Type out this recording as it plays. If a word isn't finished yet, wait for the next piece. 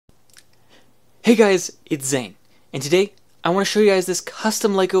Hey guys, it's Zane, and today I want to show you guys this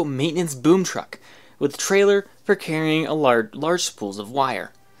custom Lego maintenance boom truck with a trailer for carrying a large spools of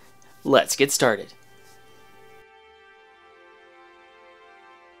wire. Let's get started.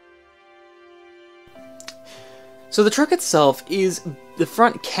 So the truck itself the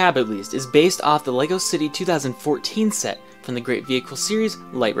front cab at least, is based off the LEGO City 2014 set from the Great Vehicle Series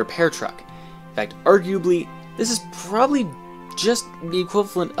Light Repair Truck. In fact, arguably, this is probably just the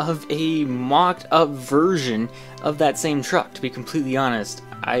equivalent of a mocked up version of that same truck. To be completely honest,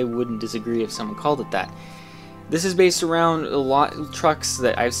 I wouldn't disagree if someone called it that. This is based around a lot of trucks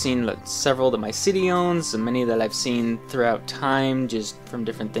that I've seen, several that my city owns, and many that I've seen throughout time, just from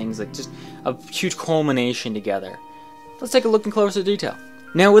different things, like just a huge culmination together. Let's take a look in closer detail.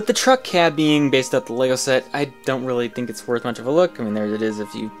 Now, with the truck cab being based off the LEGO set, I don't really think it's worth much of a look. I mean, there it is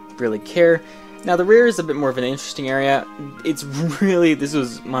if you really care. Now, the rear is a bit more of an interesting area. This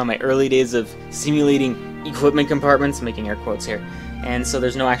was one of my early days of simulating equipment compartments, making air quotes here. And so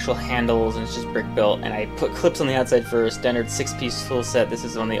there's no actual handles, and it's just brick built. And I put clips on the outside for a standard 6-piece tool set. This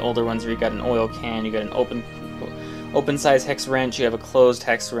is one of the older ones where you got an oil can, you got an open size hex wrench, you have a closed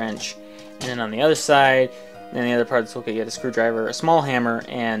hex wrench. And then on the other side, and the other part of the toolkit, you had a screwdriver, a small hammer,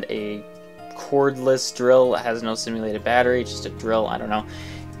 and a cordless drill. It has no simulated battery, just a drill, I don't know.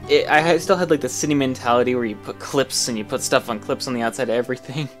 I still had like the city mentality where you put clips and you put stuff on clips on the outside of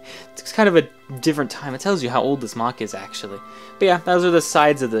everything. It's kind of a different time. It tells you how old this mock is actually. But yeah, those are the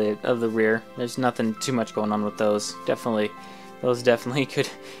sides of the rear. There's nothing too much going on with those. Those definitely could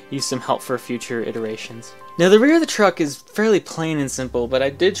use some help for future iterations. Now, the rear of the truck is fairly plain and simple, but I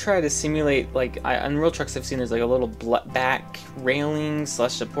did try to simulate, on real trucks I've seen, there's like a little back railing /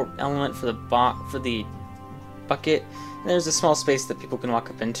 support element for the bucket. And there's a small space that people can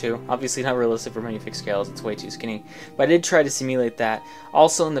walk up into. Obviously not realistic for minifig scales, it's way too skinny. But I did try to simulate that.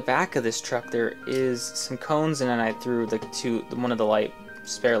 Also, in the back of this truck there is some cones, and then I threw one of the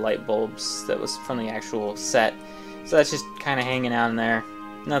spare light bulbs that was from the actual set. So that's just kind of hanging out in there.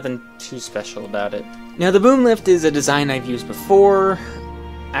 Nothing too special about it. Now, the boom lift is a design I've used before.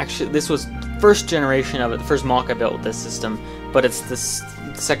 Actually, this was the first generation of it, the first mock I built with this system, but it's the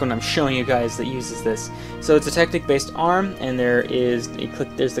second one I'm showing you guys that uses this. So it's a Technic-based arm, and there's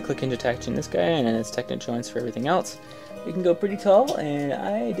the click hinge attaching this guy, and then it's Technic joints for everything else. It can go pretty tall, and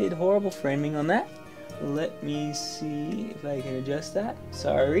I did horrible framing on that. Let me see if I can adjust that.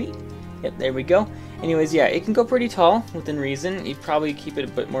 Sorry. Yep, there we go. Anyways, yeah, it can go pretty tall within reason. You'd probably keep it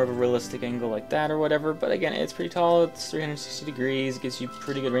a bit more of a realistic angle like that or whatever, but again, it's pretty tall. It's 360 degrees, gives you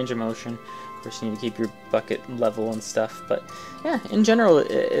pretty good range of motion. Of course, you need to keep your bucket level and stuff, but yeah, in general,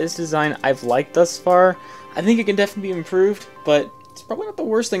 it's design I've liked thus far. I think it can definitely be improved, but it's probably not the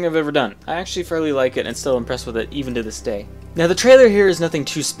worst thing I've ever done. I actually fairly like it and still impressed with it even to this day. Now, the trailer here is nothing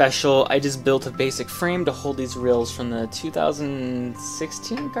too special. I just built a basic frame to hold these rails from the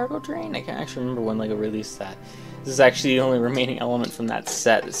 2016 cargo train. I can't actually remember when LEGO released that. This is actually the only remaining element from that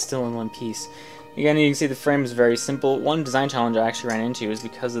set that's still in one piece. Again, you can see the frame is very simple. One design challenge I actually ran into is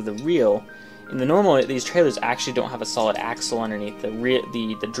because of the reel. In the normal, these trailers actually don't have a solid axle underneath.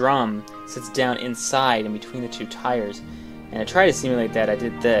 The drum sits down inside in between the two tires. And to try to simulate that, I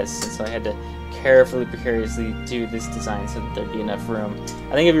did this, and so I had to carefully, precariously do this design so that there'd be enough room.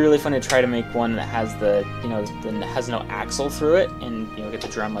 I think it'd be really fun to try to make one that has that has no axle through it, and get the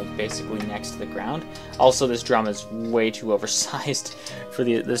drum basically next to the ground. Also, this drum is way too oversized for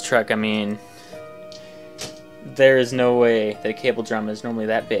this truck. I mean, there is no way that a cable drum is normally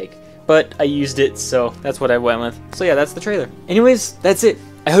that big. But I used it, so that's what I went with. So yeah, that's the trailer. Anyways, that's it.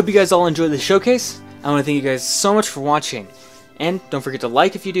 I hope you guys all enjoyed the showcase. I want to thank you guys so much for watching. And don't forget to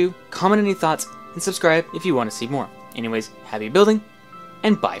like if you do, comment any thoughts, and subscribe if you want to see more. Anyways, happy building,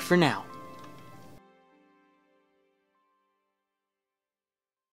 and bye for now.